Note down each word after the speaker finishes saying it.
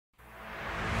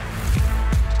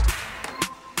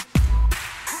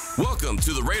Welcome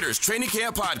to the Raiders Training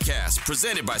Camp Podcast,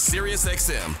 presented by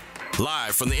SiriusXM.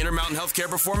 Live from the Intermountain Healthcare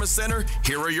Performance Center,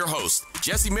 here are your hosts,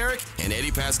 Jesse Merrick and Eddie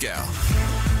Pascal.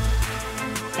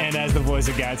 And as the voice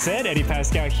of God said, Eddie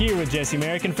Pascal here with Jesse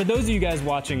Merrick. And for those of you guys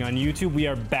watching on YouTube, we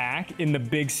are back in the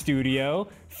big studio,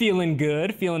 feeling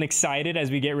good, feeling excited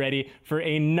as we get ready for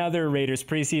another Raiders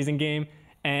preseason game.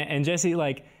 And Jesse,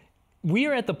 we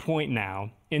are at the point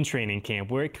now in training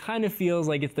camp where it kind of feels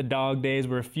like it's the dog days.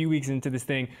 We're a few weeks into this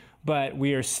thing, but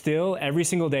we are still every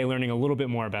single day learning a little bit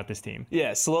more about this team.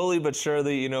 Yeah, slowly but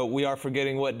surely, we are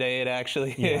forgetting what day it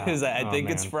actually is. I think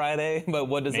it's Friday, but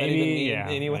what does that even mean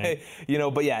anyway?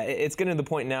 Right. But yeah, it's getting to the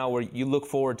point now where you look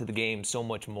forward to the game so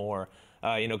much more.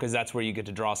 Because that's where you get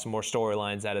to draw some more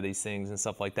storylines out of these things and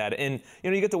stuff like that. And,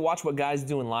 you get to watch what guys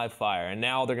do in live fire. And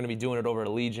now they're going to be doing it over at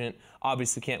Allegiant.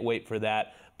 Obviously can't wait for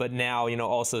that. But now,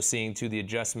 also seeing, too, the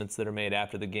adjustments that are made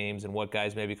after the games and what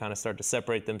guys maybe kind of start to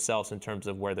separate themselves in terms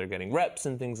of where they're getting reps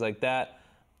and things like that.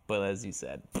 But as you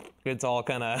said, it's all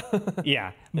kind of...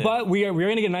 yeah, but we're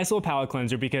going to get a nice little palate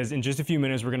cleanser because in just a few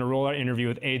minutes, we're going to roll our interview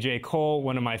with AJ Cole,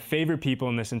 one of my favorite people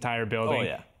in this entire building. Oh,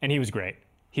 yeah. And he was great.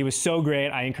 He was so great.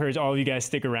 I encourage all of you guys to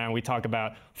stick around. We talk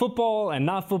about football and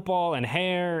not football and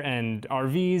hair and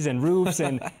RVs and roofs,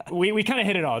 and we kind of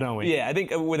hit it all, don't we? Yeah, I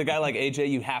think with a guy like AJ,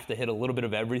 you have to hit a little bit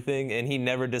of everything, and he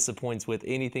never disappoints with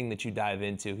anything that you dive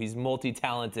into. He's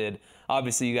multi-talented.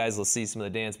 Obviously, you guys will see some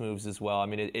of the dance moves as well. I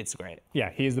mean, it's great. Yeah,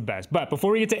 he is the best. But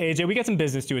before we get to AJ, we got some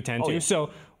business to attend to. Yeah.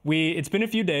 So it's been a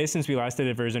few days since we last did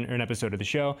an episode of the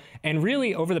show. And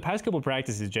really, over the past couple of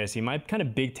practices, Jesse, my kind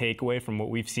of big takeaway from what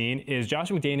we've seen is Josh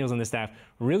McDaniels and the staff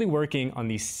really working on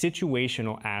the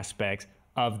situational aspects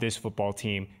of this football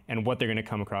team and what they're going to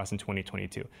come across in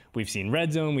 2022. We've seen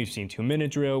red zone, we've seen 2-minute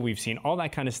drill, we've seen all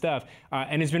that kind of stuff,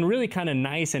 and it's been really kind of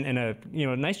nice and a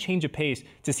nice change of pace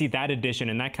to see that addition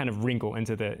and that kind of wrinkle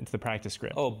into the practice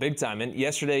script. Oh, big time! And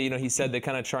yesterday, he said they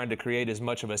kind of tried to create as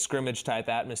much of a scrimmage type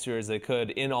atmosphere as they could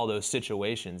in all those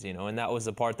situations, and that was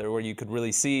the part there where you could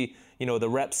really see, the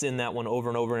reps in that one over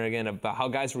and over again about how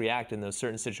guys react in those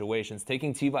certain situations,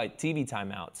 taking TV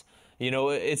timeouts.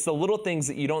 It's the little things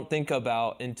that you don't think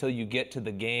about until you get to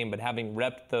the game, but having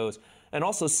repped those and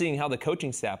also seeing how the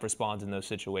coaching staff responds in those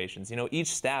situations.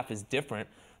 Each staff is different.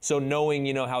 So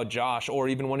knowing, how Josh or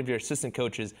even one of your assistant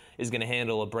coaches is going to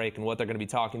handle a break and what they're going to be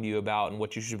talking to you about and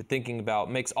what you should be thinking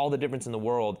about makes all the difference in the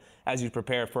world as you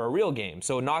prepare for a real game.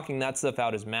 So knocking that stuff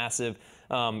out is massive.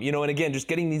 And again, just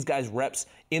getting these guys reps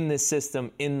in this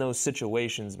system, in those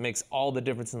situations, makes all the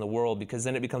difference in the world because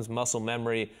then it becomes muscle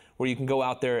memory where you can go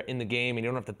out there in the game and you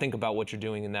don't have to think about what you're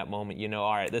doing in that moment.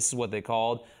 All right, this is what they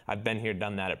called. I've been here,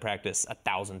 done that at practice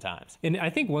 1,000 times. And I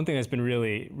think one thing that's been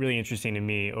really, really interesting to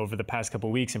me over the past couple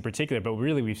of weeks in particular, but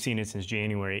really we've seen it since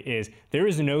January, is there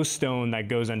is no stone that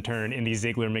goes unturned in the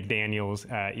Ziegler-McDaniels,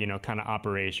 kind of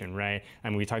operation, right? I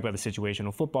mean, we talk about the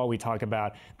situational football. We talk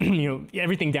about,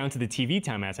 everything down to the TV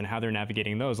timeouts and how they're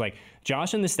navigating those. Like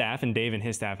Josh and the staff and Dave and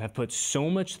his staff have put so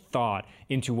much thought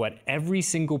into what every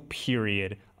single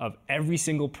period of every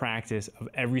single practice of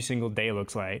every single day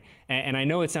looks like. And I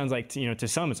know it sounds like, to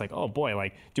some, it's like, oh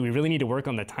boy, do we really need to work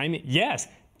on the timing? Yes.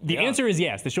 The answer is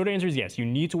yes. The short answer is yes. You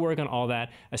need to work on all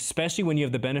that, especially when you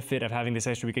have the benefit of having this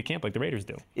extra week of camp like the Raiders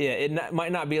do. Yeah, it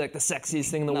might not be like the sexiest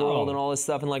thing in the world and all this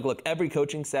stuff. And look, every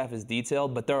coaching staff is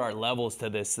detailed, but there are levels to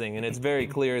this thing. And it's very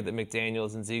clear that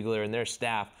McDaniels and Ziegler and their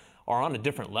staff are on a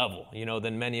different level,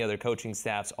 than many other coaching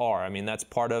staffs are. I mean, that's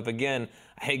part of, again,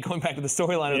 I hate going back to the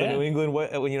storyline of the New England,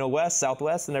 West,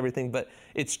 Southwest and everything, but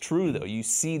it's true, though. You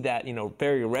see that,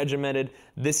 very regimented.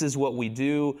 This is what we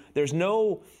do. There's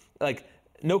no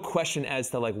question as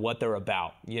to what they're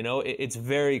about. It's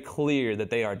very clear that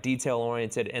they are detail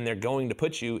oriented and they're going to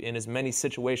put you in as many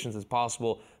situations as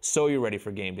possible so you're ready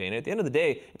for game day. And at the end of the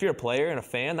day, if you're a player and a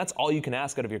fan, that's all you can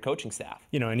ask out of your coaching staff.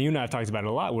 And you and I have talked about it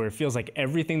a lot, where it feels like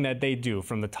everything that they do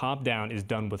from the top down is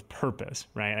done with purpose,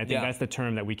 right? I think that's the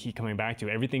term that we keep coming back to.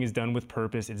 Everything is done with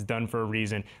purpose. It's done for a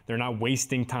reason. They're not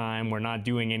wasting time. We're not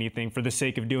doing anything for the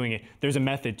sake of doing it. There's a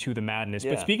method to the madness.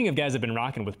 But speaking of guys that have been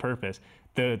rocking with purpose,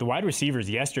 the wide receivers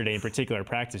yesterday in particular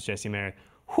practice, Jesse Merrick,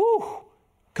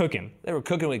 cooking. They were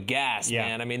cooking with gas,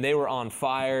 man. I mean, they were on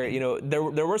fire.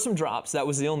 There were some drops. That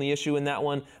was the only issue in that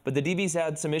one. But the DBs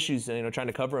had some issues, trying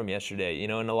to cover them yesterday.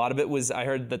 And a lot of it was, I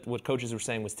heard that what coaches were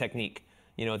saying was technique,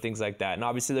 and things like that. And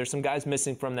obviously there's some guys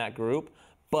missing from that group.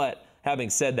 But having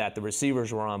said that, the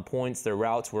receivers were on points. Their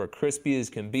routes were crispy as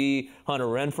can be. Hunter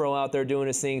Renfrow out there doing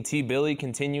his thing. T. Billy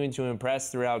continuing to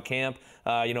impress throughout camp.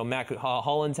 Mac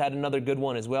Hollins had another good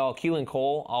one as well. Keelan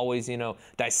Cole always,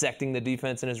 dissecting the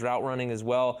defense in his route running as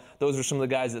well. Those are some of the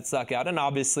guys that stuck out. And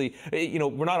obviously,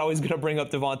 we're not always going to bring up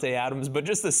Davante Adams, but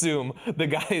just assume the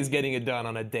guy is getting it done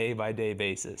on a day-by-day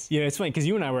basis. Yeah, it's funny because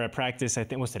you and I were at practice, I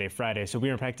think, what's today, Friday? So we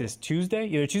were in practice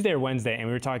either Tuesday or Wednesday, and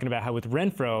we were talking about how with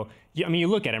Renfrow, you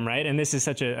look at him, right? And this is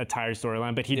such a tired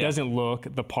storyline, but he doesn't look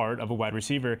the part of a wide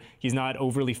receiver. He's not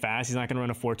overly fast. He's not going to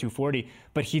run a 4.2 40,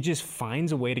 but he just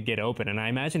finds a way to get open. And I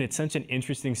imagine it's such an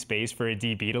interesting space for a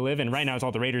DB to live. And right now it's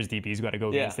all the Raiders DBs who got to go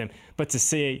against him. But to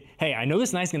say, hey, I know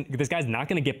this guy's not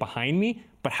going to get behind me,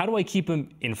 but how do I keep him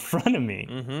in front of me?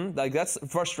 Mm-hmm. Like, that's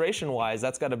frustration-wise,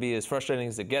 that's got to be as frustrating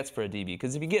as it gets for a DB.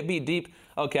 Because if you get beat deep,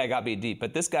 okay, I got beat deep.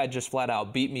 But this guy just flat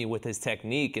out beat me with his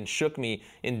technique and shook me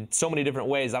in so many different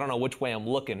ways. I don't know which way I'm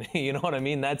looking. You know what I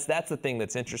mean? That's the thing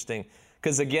that's interesting.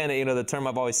 Because, again, the term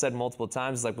I've always said multiple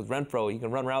times is like with Renfrow, you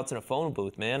can run routes in a phone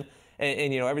booth, man.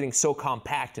 And everything's so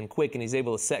compact and quick, and he's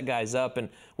able to set guys up. And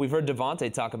we've heard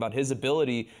Davante talk about his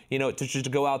ability, to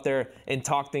just go out there and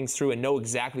talk things through and know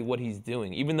exactly what he's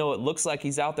doing. Even though it looks like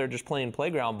he's out there just playing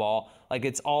playground ball, like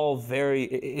it's all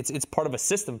it's part of a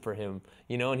system for him,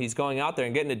 and he's going out there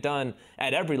and getting it done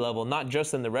at every level, not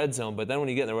just in the red zone. But then when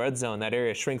you get in the red zone, that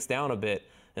area shrinks down a bit.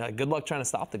 Good luck trying to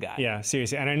stop the guy. Yeah,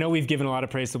 seriously. And I know we've given a lot of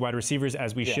praise to wide receivers,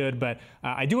 as we should, but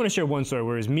I do want to share one story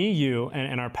where it was me, you,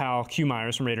 and our pal Q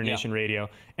Myers from Raider Nation Radio,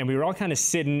 and we were all kind of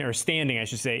standing, I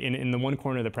should say, in the one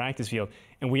corner of the practice field,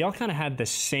 and we all kind of had the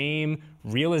same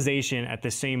realization at the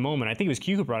same moment. I think it was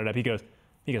Q who brought it up.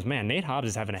 He goes, man, Nate Hobbs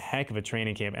is having a heck of a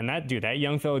training camp. And that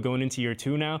young fella going into year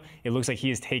 2 now, it looks like he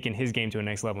has taken his game to a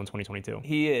next level in 2022.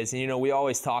 He is. And, we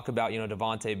always talk about,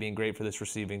 Davante being great for this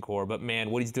receiving core. But, man,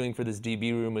 what he's doing for this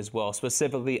DB room as well,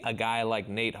 specifically a guy like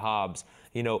Nate Hobbs.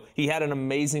 He had an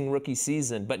amazing rookie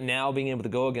season, but now being able to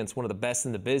go against one of the best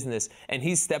in the business, and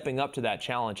he's stepping up to that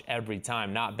challenge every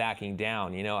time, not backing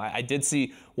down. I did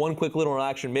see one quick little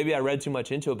interaction. Maybe I read too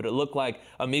much into it, but it looked like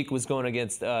Amik was going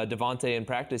against Davante in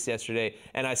practice yesterday,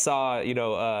 and I saw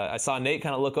Nate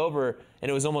kind of look over, and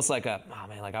it was almost like I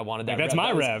wanted that. That's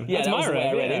my rev. Yeah, that's that my was the way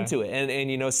rev. I read into it,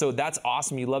 and so that's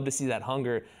awesome. You love to see that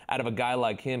hunger out of a guy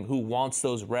like him who wants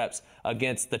those reps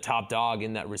against the top dog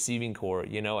in that receiving core,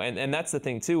 and that's the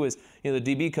thing too is, the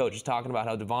DB coach is talking about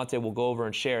how Davante will go over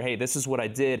and share, hey, this is what I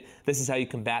did, this is how you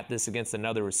combat this against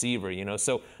another receiver,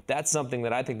 so that's something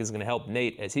that I think is going to help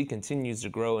Nate as he continues to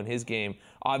grow in his game.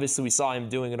 Obviously, we saw him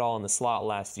doing it all in the slot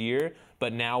last year,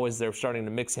 but now as they're starting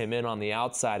to mix him in on the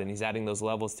outside and he's adding those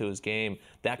levels to his game,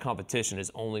 that competition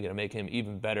is only going to make him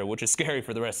even better, which is scary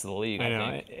for the rest of the league. I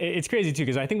know. It's crazy, too,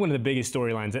 because I think one of the biggest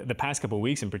storylines the past couple of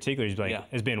weeks in particular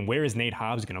has been, where is Nate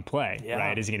Hobbs going to play? Yeah.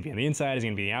 Right? Is he going to be on the inside? Is he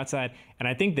going to be the outside? And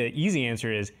I think the easy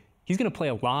answer is he's going to play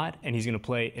a lot, and he's going to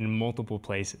play in multiple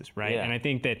places, right? Yeah. And I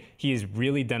think that he has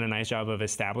really done a nice job of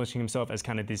establishing himself as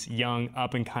kind of this young,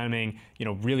 up-and-coming,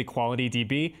 really quality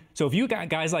DB. So if you got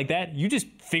guys like that, you just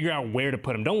figure out where to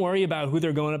put them. Don't worry about who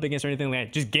they're going up against or anything like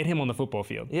that. Just get him on the football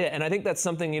field. Yeah, and I think that's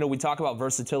something, we talk about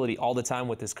versatility all the time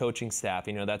with this coaching staff.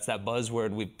 That's that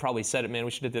buzzword. We've probably said it, man,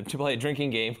 we should have to play a drinking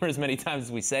game for as many times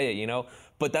as we say it,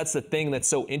 But that's the thing that's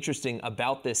so interesting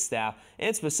about this staff,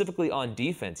 and specifically on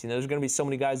defense. There's going to be so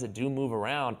many guys that do move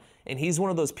around, and he's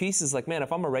one of those pieces like, man,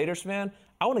 if I'm a Raiders fan,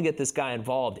 I want to get this guy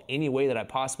involved any way that I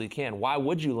possibly can. Why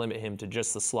would you limit him to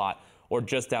just the slot or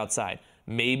just outside?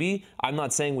 Maybe, I'm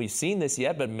not saying we've seen this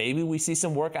yet, but maybe we see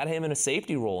some work out of him in a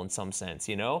safety role in some sense,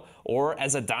 or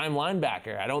as a dime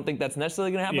linebacker. I don't think that's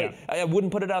necessarily going to happen. Yeah. I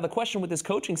wouldn't put it out of the question with this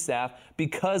coaching staff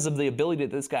because of the ability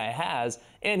that this guy has.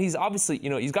 And he's obviously,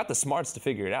 he's got the smarts to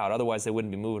figure it out. Otherwise, they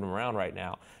wouldn't be moving him around right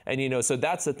now. And, so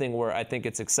that's the thing where I think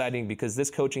it's exciting because this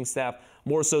coaching staff,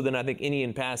 more so than I think any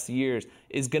in past years,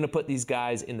 is going to put these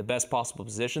guys in the best possible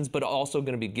positions, but also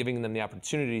going to be giving them the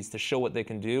opportunities to show what they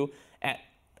can do at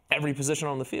every position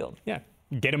on the field. Yeah.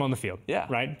 Get him on the field. Yeah.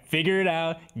 Right? Figure it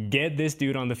out. Get this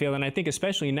dude on the field. And I think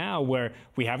especially now where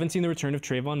we haven't seen the return of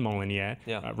Trayvon Mullen yet.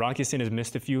 Yeah. Rocky Sin has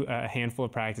missed a handful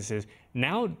of practices.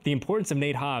 Now the importance of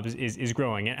Nate Hobbs is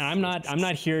growing. And I'm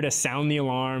not here to sound the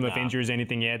alarm of injuries or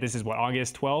anything yet. This is what,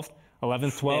 August 12th?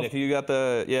 11th, 12th? And if you got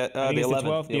the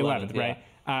 11th. The 11th,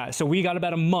 right? So we got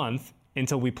about a month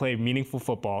until we play meaningful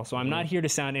football. So I'm not here to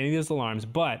sound any of those alarms,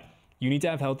 but you need to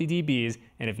have healthy DBs,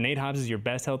 and if Nate Hobbs is your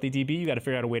best healthy DB, you got to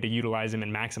figure out a way to utilize him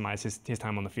and maximize his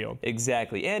time on the field.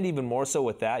 Exactly, and even more so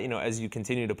with that, as you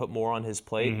continue to put more on his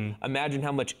plate, imagine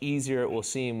how much easier it will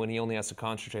seem when he only has to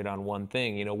concentrate on one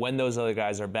thing. When those other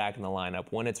guys are back in the lineup,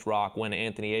 when it's Rock, when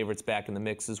Anthony Avertt's back in the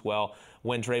mix as well,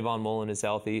 when Trayvon Mullen is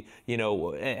healthy,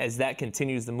 as that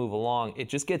continues to move along, it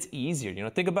just gets easier.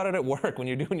 Think about it at work when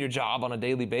you're doing your job on a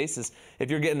daily basis.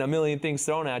 If you're getting a million things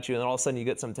thrown at you and then all of a sudden you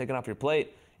get something taken off your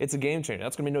plate, it's a game changer.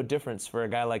 That's going to be no difference for a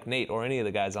guy like Nate or any of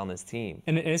the guys on this team.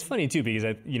 And it's funny, too,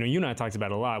 because, you and I talked about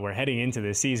it a lot. We're heading into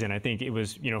this season. I think it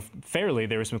was, fairly,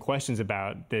 there were some questions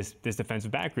about this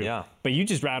defensive back group. Yeah. But you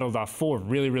just rattled off 4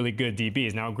 really, really good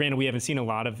DBs. Now, granted, we haven't seen a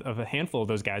lot of a handful of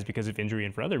those guys because of injury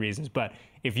and for other reasons. But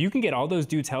if you can get all those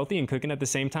dudes healthy and cooking at the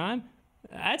same time,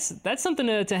 that's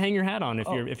something to hang your hat on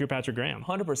if you're Patrick Graham.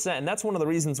 100%, and that's one of the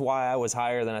reasons why I was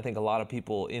higher than I think a lot of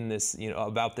people in this,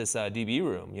 about this DB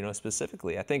room,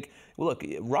 specifically. I think, look,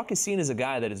 Rock Ya-Sin is a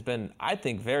guy that has been, I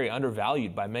think, very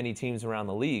undervalued by many teams around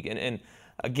the league, and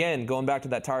again, going back to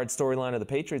that tired storyline of the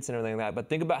Patriots and everything like that, but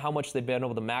think about how much they've been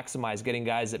able to maximize getting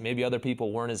guys that maybe other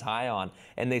people weren't as high on,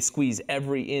 and they squeeze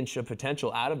every inch of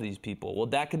potential out of these people. Well,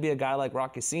 that could be a guy like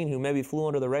Rock Ya-Sin who maybe flew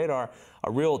under the radar, a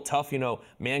real tough,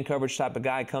 man coverage type of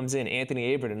guy comes in.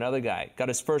 Anthony Averett, another guy, got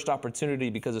his first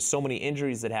opportunity because of so many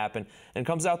injuries that happened, and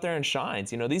comes out there and shines.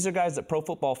 These are guys that Pro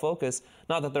Football Focus,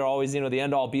 not that they're always, the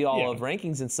end-all, be-all of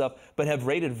rankings and stuff, but have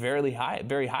rated very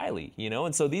highly,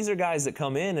 And so these are guys that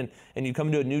come in, and you come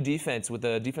into a new defense with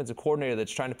a defensive coordinator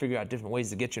that's trying to figure out different ways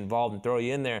to get you involved and throw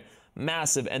you in there.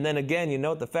 Massive. And then again, you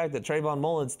note the fact that Trayvon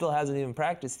Mullen still hasn't even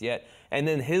practiced yet, and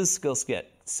then his skill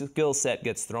set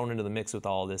gets thrown into the mix with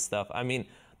all this stuff. I mean,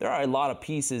 there are a lot of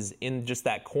pieces in just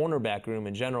that cornerback room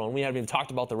in general, and we haven't even talked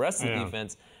about the rest of the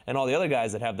defense and all the other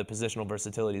guys that have the positional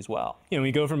versatility as well.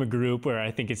 We go from a group where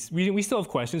I think we still have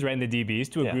questions, right, in the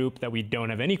DBs, to a group that we don't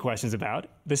have any questions about,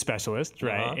 the specialists,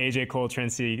 right? AJ Cole,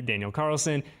 Trent Sieg, Daniel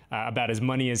Carlson, about as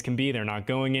money as can be. They're not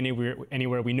going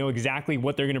anywhere. We know exactly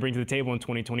what they're going to bring to the table in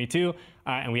 2022,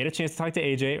 and we had a chance to talk to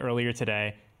AJ earlier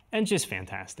today. And just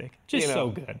fantastic. So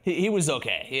good. He was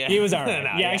okay. Yeah. He was all right.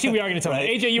 Actually, we are going to tell him.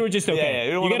 AJ, you were just okay.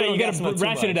 Yeah. You got to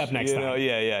ratchet it up next time.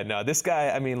 Yeah. No, this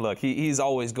guy, look, he's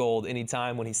always gold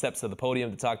anytime when he steps to the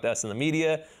podium to talk to us in the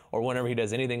media or whenever he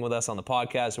does anything with us on the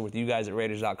podcast or with you guys at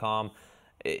Raiders.com.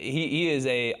 He is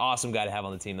an awesome guy to have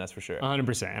on the team, that's for sure.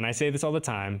 100%. And I say this all the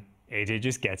time. AJ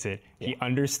just gets it. Yeah. He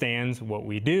understands what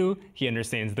we do. He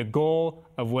understands the goal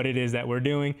of what it is that we're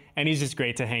doing, and he's just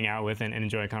great to hang out with and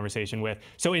enjoy a conversation with.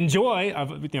 So enjoy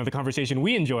the conversation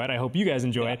we enjoyed. I hope you guys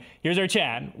enjoy it. Here's our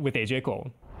chat with AJ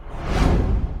Cole.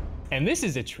 And this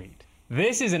is a treat.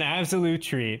 This is an absolute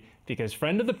treat because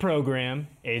friend of the program,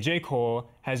 AJ Cole,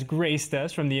 has graced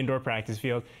us from the indoor practice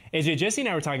field. AJ, Jesse and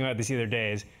I were talking about this the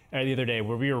other day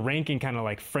where we were ranking kind of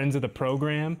like friends of the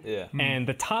program. Yeah. And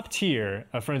the top tier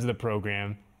of friends of the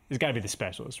program has got to be the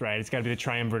specialists, right? It's got to be the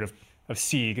triumvirate of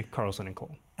Sieg, Carlson, and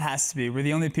Cole. It has to be. We're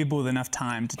the only people with enough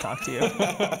time to talk to you.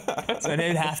 So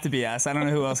it'd have to be us. I don't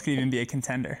know who else could even be a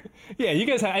contender. Yeah,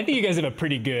 I think you guys have a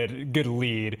pretty good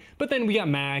lead. But then we got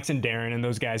Max and Darren and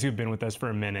those guys who've been with us for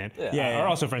a minute. Are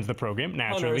also friends of the program,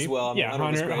 naturally. Hunter as well.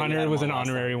 Hunter was an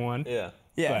honorary one. Yeah.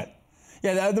 But,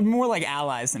 yeah, they're more like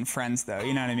allies than friends, though.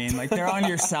 You know what I mean? Like, they're on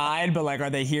your side, but, like, are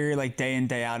they here, like, day in,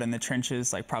 day out in the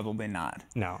trenches? Like, probably not.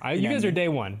 No, you guys are day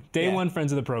one. Day one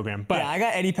friends of the program. But I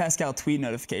got Eddie Pascal tweet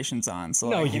notifications on. So,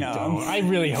 no, like, you don't. I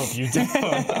really hope you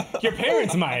don't. Your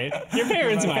parents might. My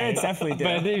parents definitely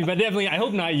do. But definitely, I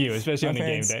hope not you, especially on a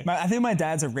game day. I think my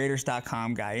dad's a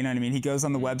Raiders.com guy. You know what I mean? He goes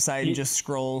on the website and just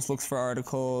scrolls, looks for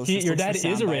articles. Your dad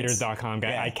is a Raiders.com guy.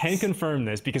 Yeah. I can confirm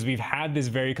this because we've had this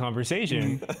very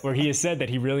conversation where he has said that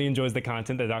he really enjoys the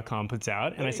content that .com puts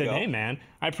out. And I said, hey, man,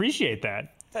 I appreciate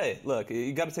that. Hey, look,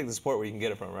 you got to take the support where you can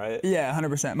get it from, right? Yeah,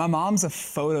 100%. My mom's a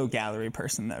photo gallery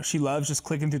person, though. She loves just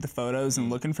clicking through the photos and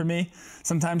looking for me.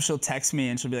 Sometimes she'll text me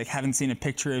and she'll be like, haven't seen a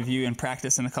picture of you in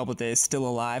practice in a couple of days. Still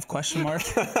alive, ?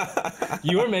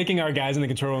 You are making our guys in the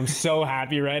control room so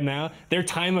happy right now. Their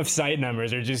time of sight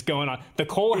numbers are just going on. The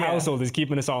Cole household is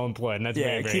keeping us all employed, and that's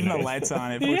very, very keeping nice. the lights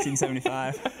on at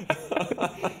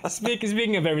 1475.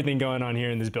 Speaking of everything going on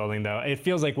here in this building, though, it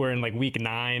feels like we're in like week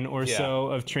 9 or so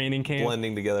of training camp.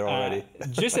 Blending together already.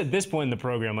 Just at this point in the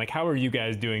program, like, how are you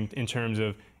guys doing in terms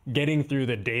of getting through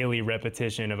the daily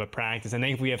repetition of a practice? I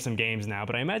think we have some games now,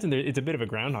 but I imagine it's a bit of a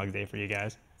Groundhog Day for you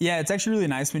guys. Yeah, it's actually really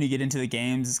nice when you get into the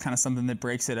games. It's kind of something that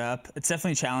breaks it up. It's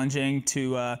definitely challenging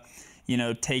to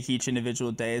take each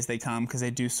individual day as they come because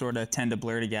they do sort of tend to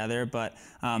blur together. But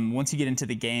once you get into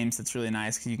the games, it's really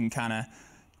nice because you can kind of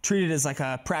treat it as like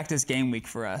a practice game week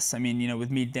for us. I mean,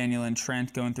 with me, Daniel, and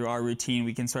Trent going through our routine,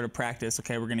 we can sort of practice,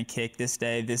 okay, we're going to kick this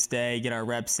day, get our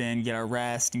reps in, get our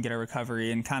rest, and get our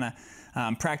recovery, and kind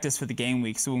of practice for the game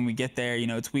week. So when we get there,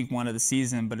 it's week 1 of the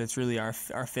season, but it's really our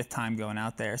 5th time going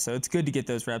out there. So it's good to get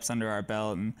those reps under our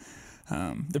belt, and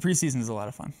the preseason is a lot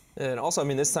of fun. And also, I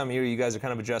mean, this time of year, you guys are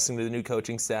kind of adjusting to the new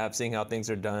coaching staff, seeing how things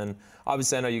are done.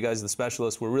 Obviously, I know you guys, the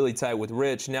specialists, were really tight with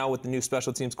Rich. Now with the new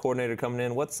special teams coordinator coming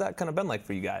in, what's that kind of been like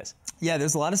for you guys? Yeah,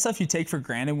 there's a lot of stuff you take for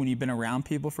granted when you've been around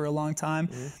people for a long time.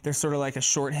 There's sort of like a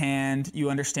shorthand. You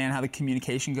understand how the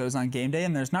communication goes on game day,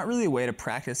 and there's not really a way to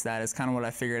practice that. Is kind of what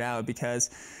I figured out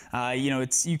because,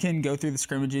 you can go through the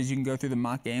scrimmages, you can go through the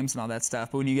mock games and all that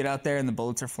stuff, but when you get out there and the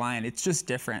bullets are flying, it's just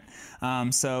different.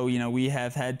 So we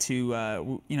have had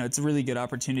to, it's a really good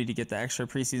opportunity to get the extra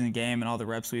preseason game and all the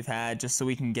reps we've had just so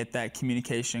we can get that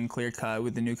communication clear cut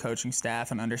with the new coaching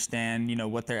staff and understand,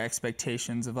 what their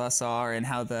expectations of us are and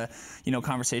how the,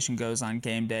 conversation goes on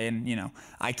game day. And,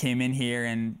 I came in here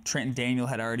and Trent and Daniel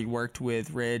had already worked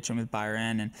with Rich and with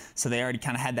Byron. And so they already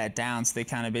kind of had that down. So they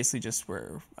kind of basically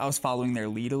I was following their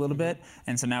lead a little bit.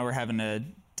 And so now we're having to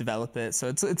develop it. So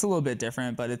it's a little bit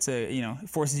different, but it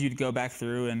forces you to go back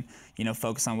through and,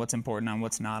 focus on what's important on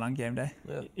what's not on game day.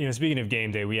 Yeah. Speaking of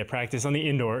game day, we had practice in the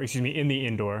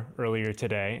indoor earlier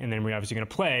today, and then we're obviously going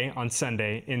to play on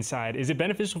Sunday inside. Is it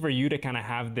beneficial for you to kind of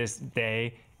have this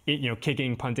day,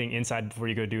 kicking, punting inside before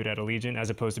you go do it at Allegiant,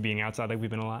 as opposed to being outside like we've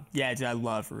been a lot? Yeah, dude, I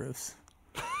love roofs.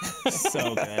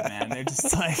 So good, man. They're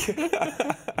just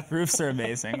roofs are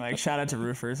amazing. Like, shout out to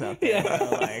roofers out there.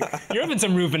 Yeah. You're having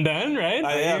some roofing done, right?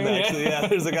 I am, actually, yeah.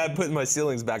 There's a guy putting my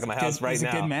ceilings back in my house right now.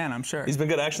 He's a good man, I'm sure. He's been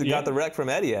good. I actually got the rec from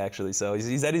Eddie, actually, so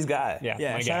he's Eddie's guy.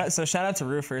 Yeah, shout out to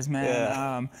roofers,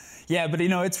 man. Yeah, but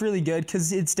it's really good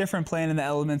because it's different playing in the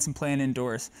elements and playing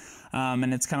indoors.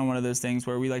 And it's kind of one of those things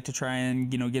where we like to try and,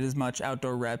 get as much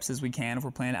outdoor reps as we can if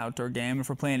we're playing an outdoor game. If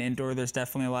we're playing indoor, there's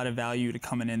definitely a lot of value to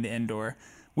coming in the indoor.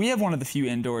 We have one of the few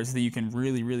indoors that you can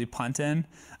really, really punt in,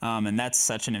 and that's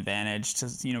such an advantage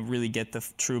to, really get the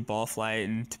true ball flight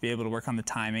and to be able to work on the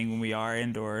timing when we are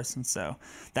indoors. And so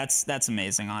that's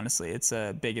amazing, honestly. It's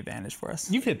a big advantage for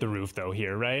us. You've hit the roof, though,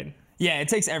 here, right? Yeah, it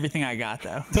takes everything I got,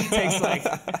 though.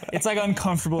 It's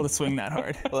uncomfortable to swing that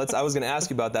hard. Well, I was going to ask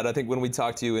you about that. I think when we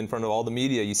talked to you in front of all the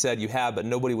media, you said you have, but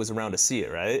nobody was around to see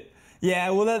it, right?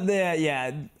 Yeah, well,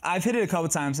 I've hit it a couple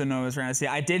times and no one was around to see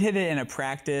it. I did hit it in a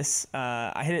practice.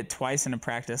 I hit it twice in a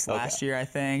practice last year, I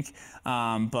think.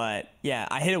 But yeah,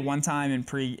 I hit it one time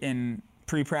in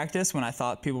pre-practice when I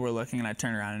thought people were looking, and I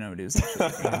turned around and nobody was actually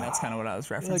looking. And that's kind of what I was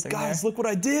referencing. Like, guys, look what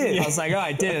I did. I was like, oh,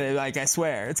 I did it. Like, I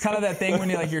swear. It's kind of that thing when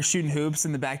you're shooting hoops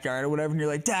in the backyard or whatever, and you're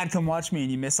like, Dad, come watch me,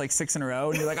 and you miss 6 in a row,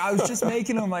 and you're like, I was just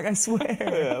making them. Like, I swear.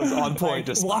 Yeah, it was on point.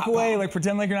 Just walk away,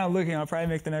 pretend like you're not looking. I'll probably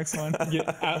make the next one.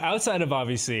 Yeah, outside of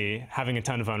obviously having a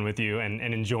ton of fun with you and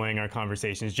enjoying our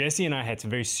conversations, Jesse and I had some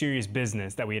very serious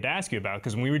business that we had to ask you about,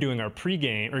 because when we were doing our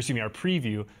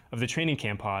preview of the training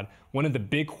camp pod, one of the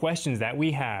big questions that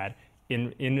we had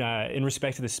in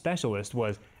respect to the specialist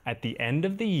was, at the end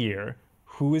of the year,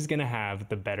 who is going to have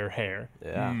the better hair?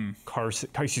 Yeah.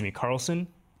 Carlson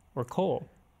or Cole?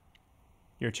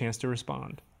 Your chance to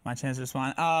respond. My chance to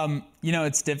respond.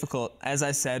 It's difficult. As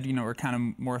I said, we're kind of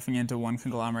morphing into one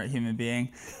conglomerate human being.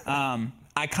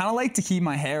 I kind of like to keep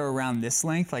my hair around this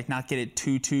length, not get it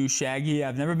too shaggy.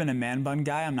 I've never been a man bun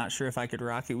guy. I'm not sure if I could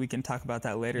rock it. We can talk about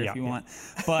that later if you want.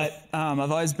 But I've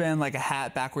always been like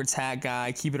a backwards hat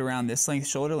guy, keep it around this length,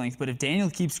 shoulder length. But if Daniel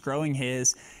keeps growing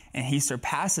his and he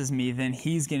surpasses me, then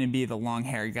he's going to be the long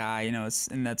hair guy,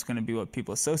 and that's going to be what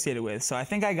people associate it with. So I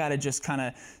think I got to just kind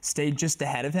of stay just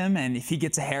ahead of him. And if he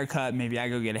gets a haircut, maybe I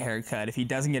go get a haircut. If he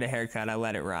doesn't get a haircut, I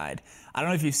let it ride. I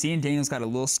don't know if you've seen, Daniel's got a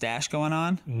little stash going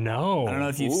on. No. I don't know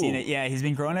if you've seen it. Yeah, he's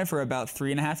been growing it for about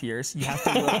 3.5 years.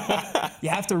 You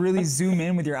have to really zoom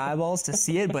in with your eyeballs to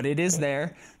see it, but it is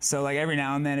there. So every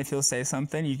now and then, if he'll say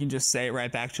something, you can just say it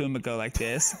right back to him, but go like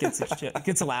this.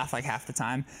 Gets a laugh half the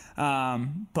time.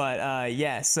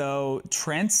 So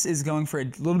Trent's is going for a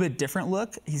little bit different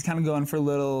look. He's kind of going for a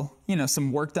little,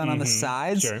 some work done on the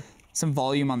sides, sure, some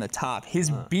volume on the top. His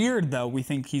beard, though, we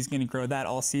think he's going to grow that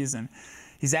all season.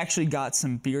 He's actually got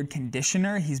some beard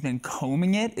conditioner. He's been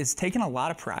combing it. It's taken a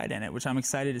lot of pride in it, which I'm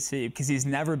excited to see, because he's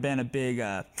never been a big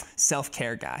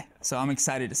self-care guy. So I'm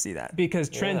excited to see that. Because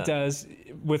Trent does,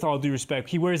 with all due respect,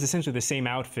 he wears essentially the same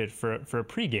outfit for a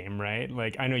pregame,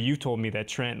 right? I know you told me that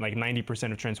Trent,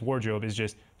 90% of Trent's wardrobe is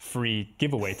just free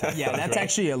giveaway type. Yeah, that's right?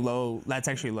 actually a low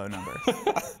number.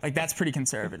 That's pretty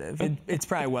conservative. It's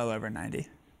probably well over 90.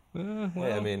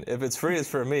 Hey, I mean, if it's free, it's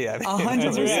for me. I mean,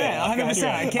 100%. 100%.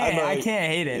 I can't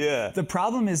hate it. Yeah. The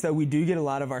problem is that we do get a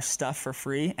lot of our stuff for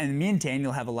free, and me and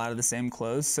Daniel have a lot of the same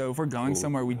clothes. So if we're going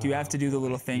somewhere, we do have to do the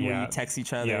little thing where you text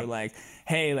each other, like,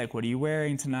 hey, like, what are you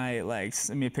wearing tonight? Like,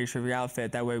 send me a picture of your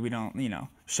outfit. That way we don't,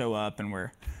 show up and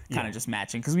we're kind of just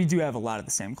matching, because we do have a lot of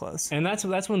the same clothes. And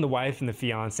that's when the wife and the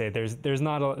fiance, that's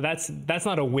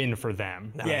not a win for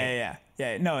them. Yeah.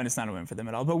 No, and it's not a win for them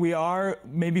at all. But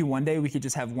maybe one day we could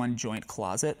just have one joint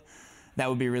closet. That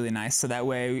would be really nice. So that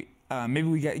way, maybe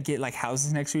we get like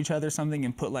houses next to each other or something,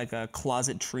 and put like a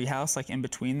closet tree house like in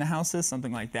between the houses,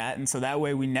 something like that. And so that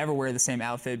way we never wear the same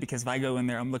outfit, because if I go in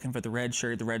there, I'm looking for the red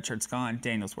shirt's gone,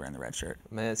 Daniel's wearing the red shirt.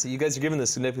 Man, so you guys are giving the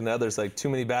significant others like too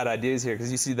many bad ideas here,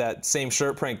 because you see that same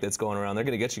shirt prank that's going around. They're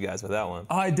going to get you guys with that one.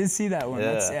 Oh, I did see that one.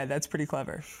 Yeah. That's pretty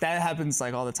clever. That happens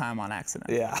like all the time on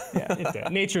accident. Yeah. It's the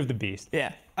nature of the beast.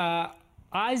 Yeah.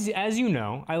 As you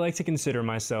know, I like to consider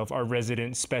myself our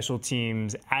resident special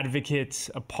teams advocate,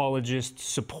 apologist,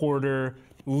 supporter,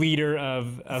 leader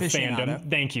of fandom.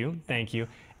 Thank you.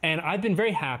 And I've been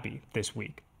very happy this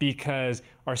week, because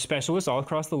our specialists all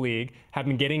across the league have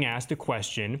been getting asked a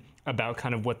question about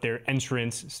kind of what their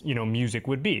entrance, music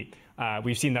would be.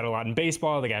 We've seen that a lot in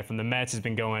baseball. The guy from the Mets has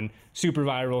been going super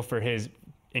viral for his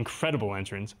incredible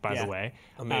entrance, by the way.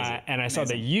 Amazing. And I saw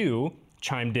that you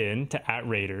chimed in to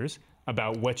 @Raiders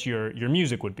about what your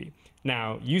music would be.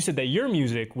 Now, you said that your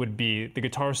music would be the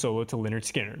guitar solo to Lynyrd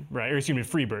Skynyrd, right? Or excuse me,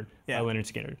 Freebird by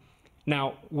Lynyrd Skynyrd.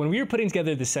 Now, when we were putting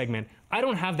together this segment, I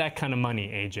don't have that kind of money,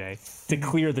 AJ, to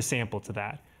clear the sample to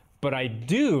that. But I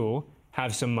do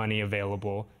have some money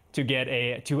available to get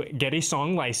a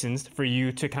song licensed for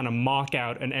you to kind of mock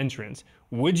out an entrance.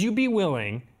 Would you be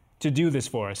willing to do this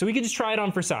for us? So we could just try it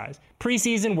on for size.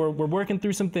 Preseason, we're working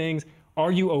through some things.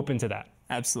 Are you open to that?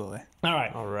 Absolutely.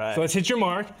 All right. So let's hit your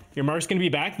mark. Your mark's going to be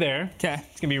back there. Okay.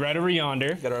 It's going to be right over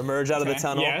yonder. Got to emerge out of the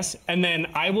tunnel. Yes. And then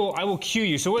I will cue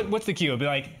you. So what's the cue? It'll be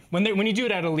like when you do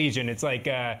it at Allegiant, it's like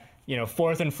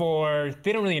 4th and 4.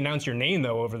 They don't really announce your name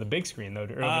though over the big screen though.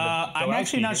 I'm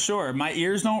actually not sure. My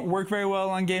ears don't work very well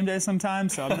on game day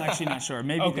sometimes, so I'm actually not sure.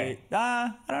 Maybe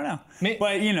I don't know.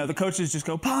 But the coaches just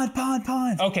go punt.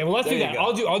 Okay. Well, let's do that.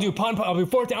 I'll do punt. I'll do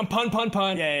 4th down,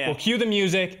 punt. Yeah. We'll cue the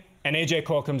music. And AJ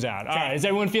Cole comes out. All right, is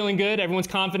everyone feeling good? Everyone's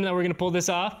confident that we're going to pull this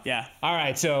off? Yeah. All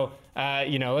right, so,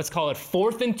 let's call it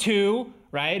 4th and 2,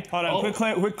 right? Hold on,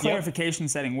 quick clarification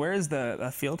setting. Where is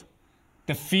the field?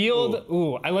 The field,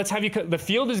 let's have you, the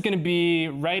field is going to be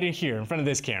right in here, in front of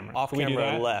this camera. Off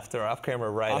camera left or off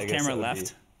camera right, I guess. Off camera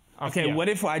left. Okay, what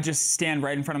if I just stand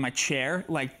right in front of my chair,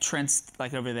 like Trent's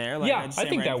like over there? Like, I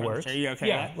think that works. Okay,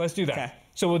 yeah, let's do that. Okay.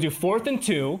 So we'll do 4th and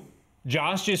 2.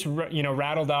 Josh just,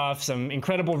 rattled off some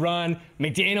incredible run.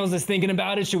 McDaniels is thinking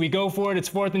about it. Should we go for it? It's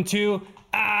 4th and 2.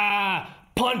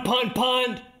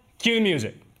 Punt. Cue the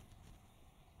music.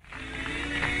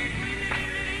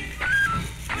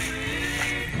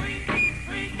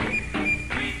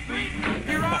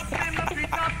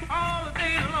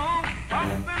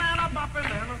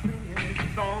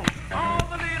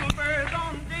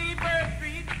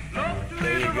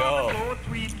 There you go.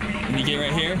 And you get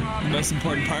right here, the most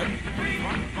important part. There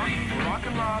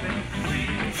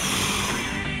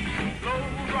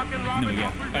we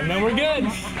go. And then we're good.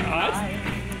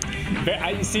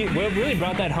 I see. What really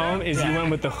brought that home is you went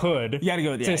with the hood. You got to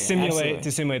go with to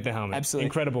simulate the helmet. Absolutely,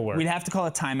 incredible work. We'd have to call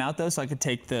a timeout though, so I could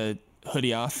take the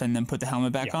hoodie off and then put the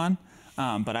helmet back on.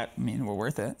 But I mean, we're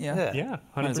worth it. Yeah,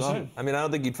 100%. I mean, I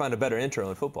don't think you'd find a better intro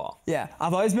in football. Yeah,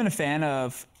 I've always been a fan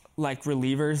of like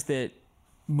relievers that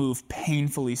move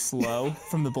painfully slow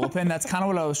from the bullpen. That's kind of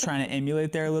what I was trying to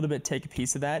emulate there a little bit, take a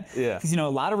piece of that. Yeah. Because, a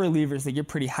lot of relievers, they get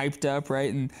pretty hyped up,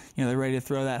 right? And, they're ready to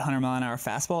throw that 100-mile-an-hour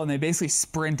fastball, and they basically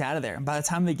sprint out of there. And by the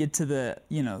time they get to the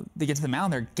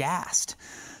mound, they're gassed.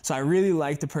 So I really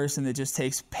like the person that just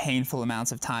takes painful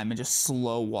amounts of time and just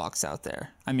slow walks out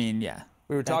there. I mean, yeah.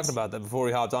 We were talking about that before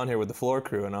we hopped on here with the floor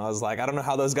crew, and I was like, I don't know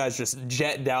how those guys just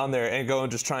jet down there and go and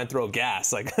just try and throw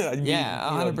gas. Like,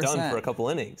 100%. Done for a couple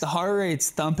innings. The heart rate's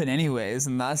thumping anyways,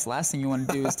 and that's the last thing you want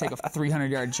to do is take a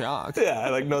 300-yard jog. Yeah,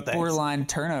 like, no thanks. Borderline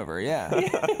turnover, yeah.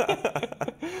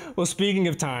 Well, speaking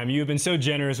of time, you have been so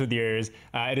generous with yours.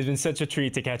 It has been such a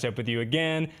treat to catch up with you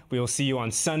again. We will see you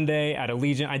on Sunday at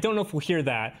Allegiant. I don't know if we'll hear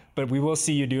that, but we will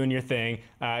see you doing your thing.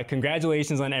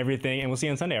 Congratulations on everything, and we'll see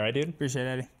you on Sunday, all right, dude? Appreciate it,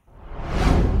 Eddie.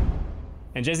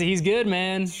 And Jesse, he's good,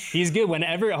 man. He's good.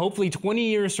 Whenever, hopefully 20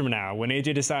 years from now, when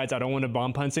AJ decides I don't want to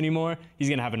bomb punts anymore, he's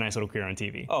going to have a nice little career on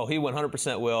TV. Oh, he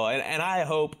 100% will. And I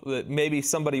hope that maybe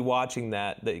somebody watching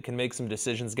that can make some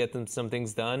decisions, get them some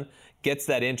things done, gets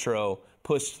that intro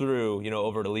push through,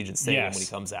 over to Allegiant Stadium Yes. when he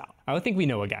comes out. I think we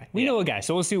know a guy. We know a guy,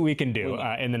 so we'll see what we can do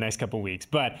in the next couple of weeks.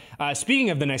 But speaking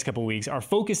of the next couple of weeks, our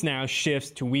focus now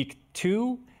shifts to week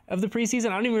 2 of the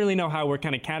preseason. I don't even really know how we're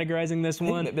kind of categorizing this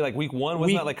one. Maybe like week 1,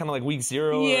 wasn't that like kind of like week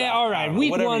 0? Yeah, all right.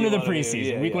 Week 1 of the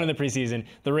preseason. Yeah, week 1 of the preseason.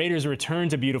 The Raiders return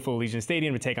to beautiful Allegiant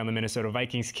Stadium to take on the Minnesota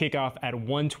Vikings. Kickoff at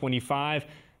 1:25.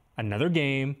 Another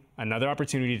game, another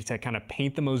opportunity to kind of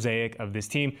paint the mosaic of this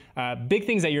team. Big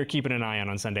things that you're keeping an eye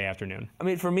on Sunday afternoon. I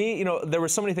mean, for me, there were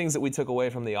so many things that we took away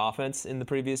from the offense in the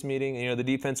previous meeting. The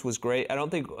defense was great. I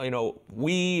don't think, a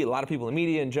lot of people in the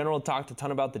media in general talked a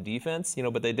ton about the defense,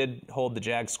 but they did hold the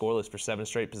Jags scoreless for 7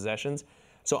 straight possessions.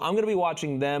 So I'm going to be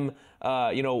watching them,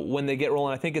 when they get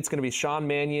rolling. I think it's going to be Sean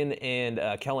Mannion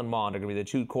and Kellen Mond are going to be the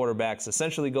 2 quarterbacks,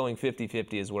 essentially going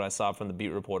 50-50 is what I saw from the beat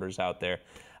reporters out there.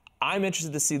 I'm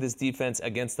interested to see this defense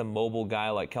against a mobile guy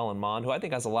like Kellen Mond, who I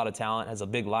think has a lot of talent, has a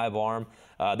big live arm.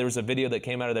 There was a video that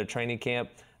came out of their training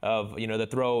camp of, the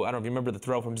throw. I don't know if you remember the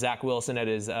throw from Zach Wilson at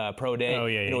his pro day. Oh,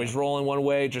 yeah. He's rolling one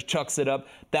way, just chucks it up.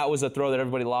 That was a throw that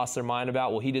everybody lost their mind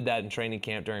about. Well, he did that in training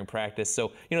camp during practice.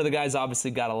 So, the guy's obviously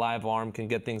got a live arm, can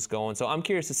get things going. So I'm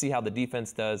curious to see how the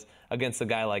defense does against a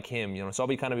guy like him. So I'll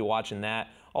be kind of watching that.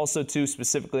 Also, too,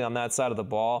 specifically on that side of the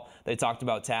ball, they talked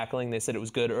about tackling. They said it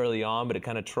was good early on, but it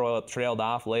kind of trailed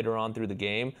off later on through the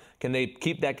game. Can they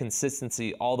keep that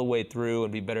consistency all the way through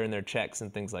and be better in their checks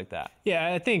and things like that?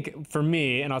 Yeah, I think for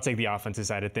me, and I'll take the offensive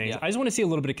side of things, I just want to see a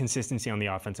little bit of consistency on the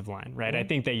offensive line, right? I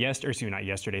think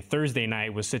that Thursday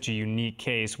night was such a unique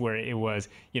case where it was,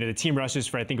 the team rushes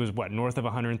for, I think it was north of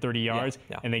 130 yards,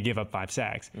 and they give up 5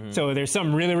 sacks. So there's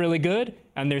some really, really good,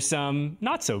 and there's some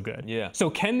not so good. Yeah. So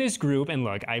can this group, and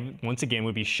look, I once again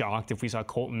would be shocked if we saw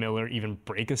Colton Miller even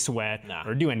break a sweat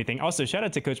or do anything. Also, shout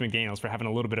out to Coach McDaniels for having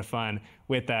a little bit of fun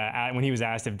with when he was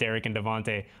asked if Derek and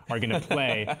Devontae are going to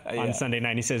play on Sunday night.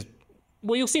 And he says,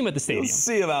 well, you'll see him at the stadium. You'll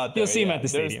see him out there. You'll see him at the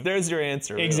stadium. There's your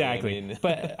answer. Really. Exactly.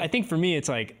 But I think for me, it's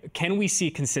like, can we see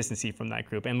consistency from that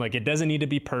group? And look, it doesn't need to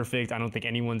be perfect. I don't think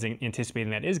anyone's anticipating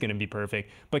that is going to be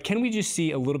perfect. But can we just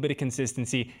see a little bit of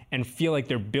consistency and feel like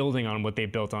they're building on what they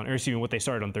built on, or excuse me, what they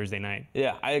started on Thursday night?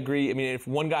 Yeah, I agree. I mean, if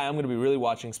one guy I'm going to be really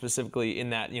watching specifically in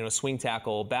that swing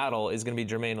tackle battle is going to be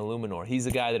Jermaine Illuminor. He's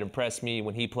a guy that impressed me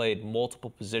when he played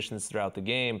multiple positions throughout the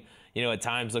game. At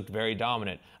times looked very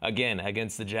dominant. Again,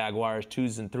 against the Jaguars,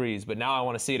 2s and 3s. But now I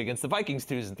want to see it against the Vikings,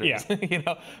 2s and 3s.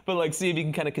 Yeah. But see if he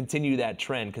can kind of continue that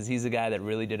trend, because he's a guy that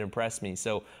really did impress me.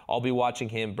 So I'll be watching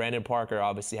him. Brandon Parker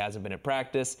obviously hasn't been at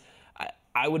practice.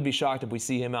 I would be shocked if we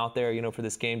see him out there, for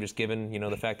this game, just given,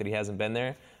 the fact that he hasn't been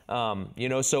there.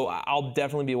 So I'll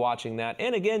definitely be watching that.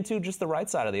 And again, too, just the right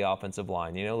side of the offensive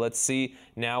line. Let's see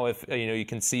now if, you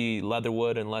can see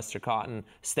Leatherwood and Lester Cotton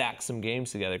stack some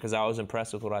games together, because I was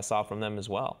impressed with what I saw from them as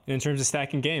well. In terms of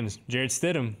stacking games, Jarrett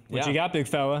Stidham, what you got, big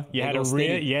fella? You had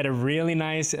a really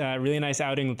nice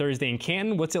outing Thursday in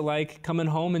Canton. What's it like coming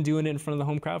home and doing it in front of the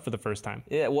home crowd for the first time?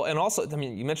 Yeah, well, and also,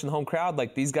 you mentioned the home crowd,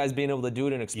 like these guys being able to do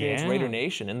it and experience Raider Nation,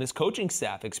 and this coaching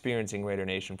staff experiencing Raider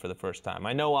Nation for the first time.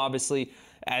 I know, obviously,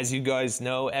 as you guys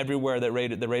know, everywhere that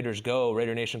the Raiders go,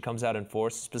 Raider Nation comes out in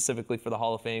force, specifically for the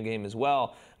Hall of Fame game as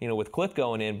well, with Cliff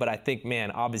going in. But I think, man,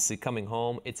 obviously coming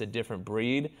home, it's a different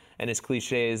breed. And as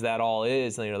cliche as that all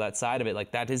is, that side of it,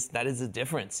 like that is a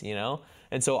difference,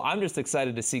 And so I'm just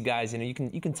excited to see guys, you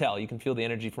can tell, you can feel the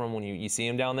energy from them when you see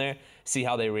them down there, see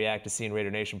how they react to seeing Raider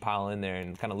Nation pile in there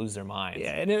and kind of lose their minds.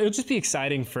 Yeah, and it'll just be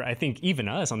exciting for, I think, even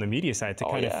us on the media side to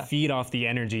kind of feed off the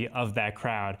energy of that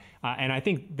crowd. And I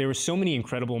think there were so many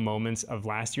incredible moments of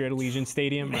last year at Allegiant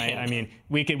Stadium, right? I mean,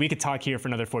 we could talk here for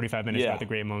another 45 minutes about the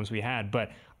great moments we had,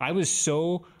 but I was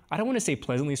so, I don't want to say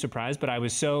pleasantly surprised, but I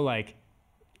was so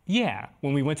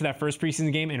when we went to that first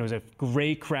preseason game, and it was a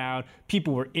great crowd.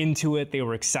 People were into it. They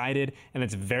were excited. And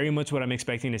that's very much what I'm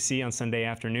expecting to see on Sunday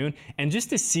afternoon. And just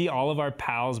to see all of our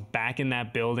pals back in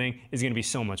that building is going to be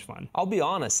so much fun. I'll be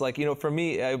honest. For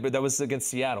me, that was against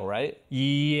Seattle, right?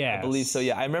 Yes. I believe so,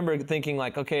 yeah. I remember thinking,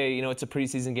 okay, it's a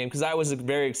preseason game, because I was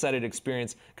very excited to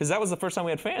experience, because that was the first time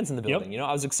we had fans in the building.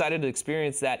 I was excited to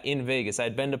experience that in Vegas. I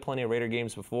had been to plenty of Raider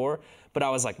games before, but I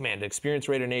was like, man, to experience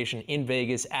Raider Nation in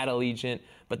Vegas at Allegiant.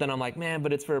 But then I'm like, man,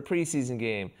 but it's for a preseason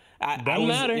game. Doesn't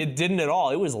matter. It didn't at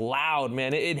all. It was loud,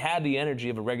 man. It had the energy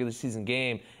of a regular season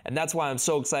game. And that's why I'm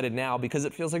so excited now, because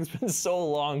it feels like it's been so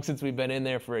long since we've been in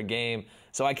there for a game.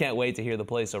 So I can't wait to hear the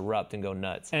place erupt and go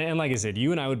nuts. And like I said,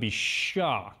 you and I would be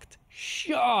shocked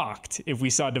if we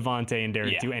saw Devontae and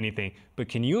Derek do anything. But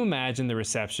can you imagine the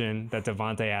reception that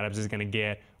Devontae Adams is going to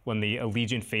get when the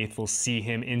Allegiant faithful see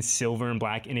him in silver and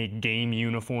black in a game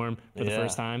uniform for the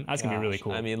first time. That's going to be really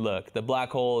cool. I mean, look, the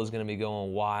black hole is going to be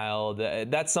going wild.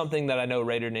 That's something that I know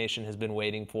Raider Nation has been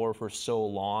waiting for so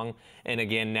long. And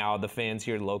again, now the fans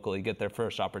here locally get their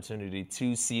first opportunity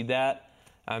to see that.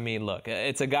 I mean, look,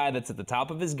 it's a guy that's at the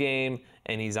top of his game,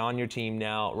 and he's on your team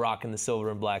now, rocking the silver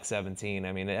and black 17.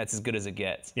 I mean, that's as good as it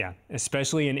gets. Yeah,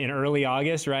 especially in early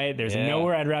August, right? There's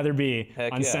nowhere I'd rather be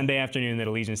on Sunday afternoon than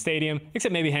Allegiant Stadium,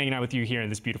 except maybe hanging out with you here in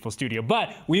this beautiful studio.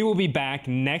 But we will be back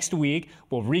next week.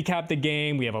 We'll recap the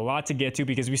game. We have a lot to get to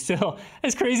because we still,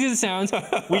 as crazy as it sounds,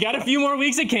 we got a few more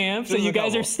weeks of camp, so you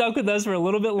guys are stuck with us for a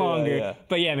little bit longer.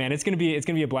 But yeah, man, it's gonna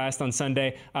be a blast on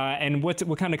Sunday. And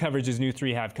what kind of coverage does New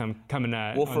 3 have coming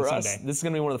well, for on us, Sunday? this is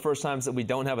going to be one of the first times that we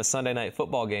don't have a Sunday night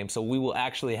football game, so we will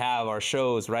actually have our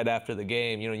shows right after the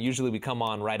game. You know, usually we come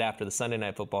on right after the Sunday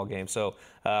night football game. So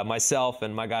myself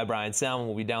and my guy Brian Salmon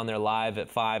will be down there live at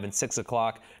 5 and 6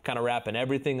 o'clock, kind of wrapping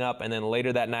everything up. And then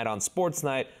later that night on Sports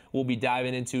Night, we'll be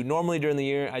diving into, normally during the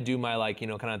year, I do my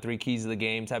kind of 3 keys of the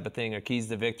game type of thing, or keys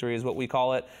to victory is what we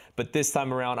call it. But this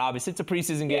time around, obviously, it's a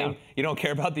preseason game. You don't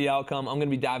care about the outcome. I'm going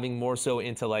to be diving more so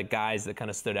into guys that kind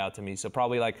of stood out to me. So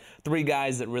probably 3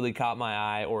 guys that really caught my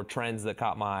eye, or trends that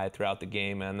caught my eye throughout the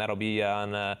game. And that'll be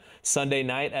on Sunday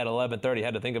night at 11:30.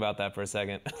 Had to think about that for a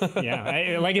second.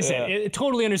 Yeah, like I said,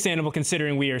 totally understandable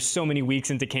considering we are so many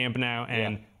weeks into camp now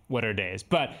and what are days.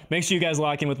 But make sure you guys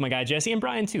lock in with my guy Jesse and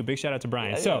Brian too. Big shout out to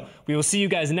Brian. So we will see you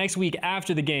guys next week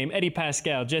after the game. Eddie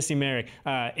Pascal, Jesse Merrick,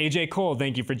 AJ Cole,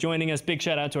 thank you for joining us. Big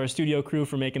shout out to our studio crew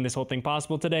for making this whole thing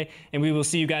possible today. And we will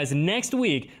see you guys next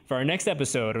week for our next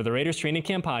episode of the Raiders Training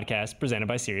Camp Podcast presented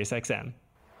by SiriusXM.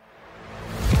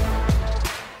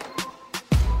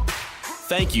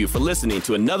 Thank you for listening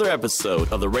to another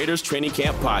episode of the Raiders Training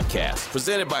Camp Podcast,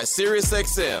 presented by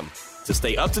SiriusXM. To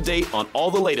stay up to date on all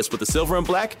the latest with the Silver and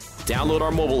Black, download our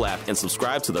mobile app and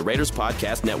subscribe to the Raiders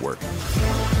Podcast Network.